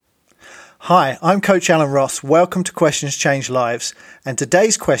Hi, I'm Coach Alan Ross. Welcome to Questions Change Lives. And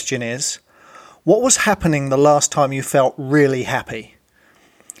today's question is, what was happening the last time you felt really happy?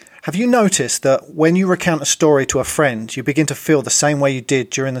 Have you noticed that when you recount a story to a friend, you begin to feel the same way you did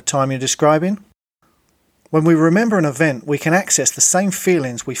during the time you're describing? When we remember an event, we can access the same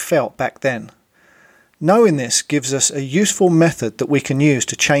feelings we felt back then. Knowing this gives us a useful method that we can use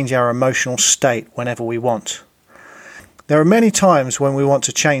to change our emotional state whenever we want. There are many times when we want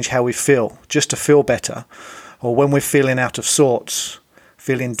to change how we feel, just to feel better, or when we're feeling out of sorts,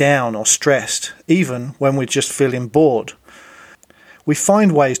 feeling down or stressed, even when we're just feeling bored. We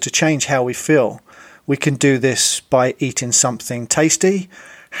find ways to change how we feel. We can do this by eating something tasty,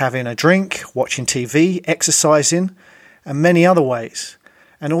 having a drink, watching TV, exercising, and many other ways.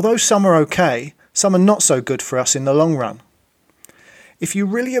 And although some are okay, some are not so good for us in the long run. If you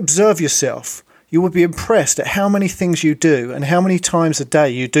really observe yourself, you would be impressed at how many things you do and how many times a day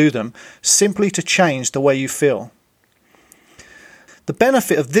you do them simply to change the way you feel. The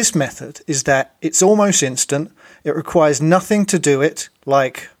benefit of this method is that it's almost instant, it requires nothing to do it,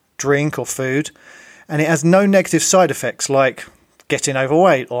 like drink or food, and it has no negative side effects like getting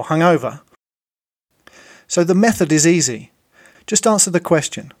overweight or hungover. So the method is easy. Just answer the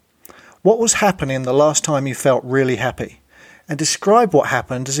question, what was happening the last time you felt really happy? And describe what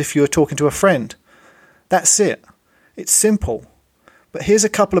happened as if you were talking to a friend. That's it. It's simple. But here's a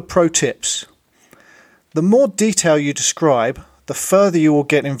couple of pro tips. The more detail you describe, the further you will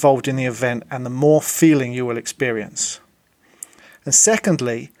get involved in the event and the more feeling you will experience. And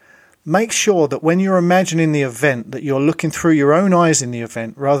secondly, make sure that when you're imagining the event that you're looking through your own eyes in the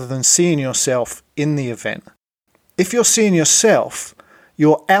event rather than seeing yourself in the event. If you're seeing yourself,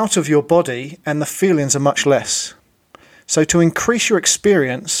 you're out of your body and the feelings are much less. So to increase your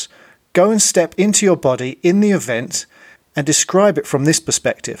experience, go and step into your body in the event and describe it from this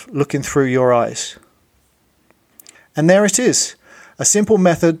perspective, looking through your eyes. And there it is, a simple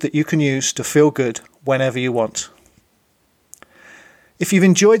method that you can use to feel good whenever you want. If you've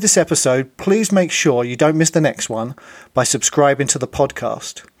enjoyed this episode, please make sure you don't miss the next one by subscribing to the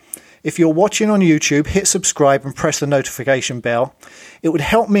podcast. If you're watching on YouTube, hit subscribe and press the notification bell. It would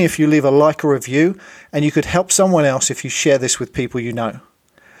help me if you leave a like or review, and you could help someone else if you share this with people you know.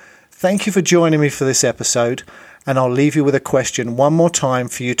 Thank you for joining me for this episode, and I'll leave you with a question one more time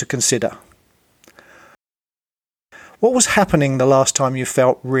for you to consider. What was happening the last time you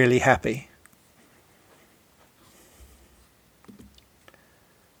felt really happy?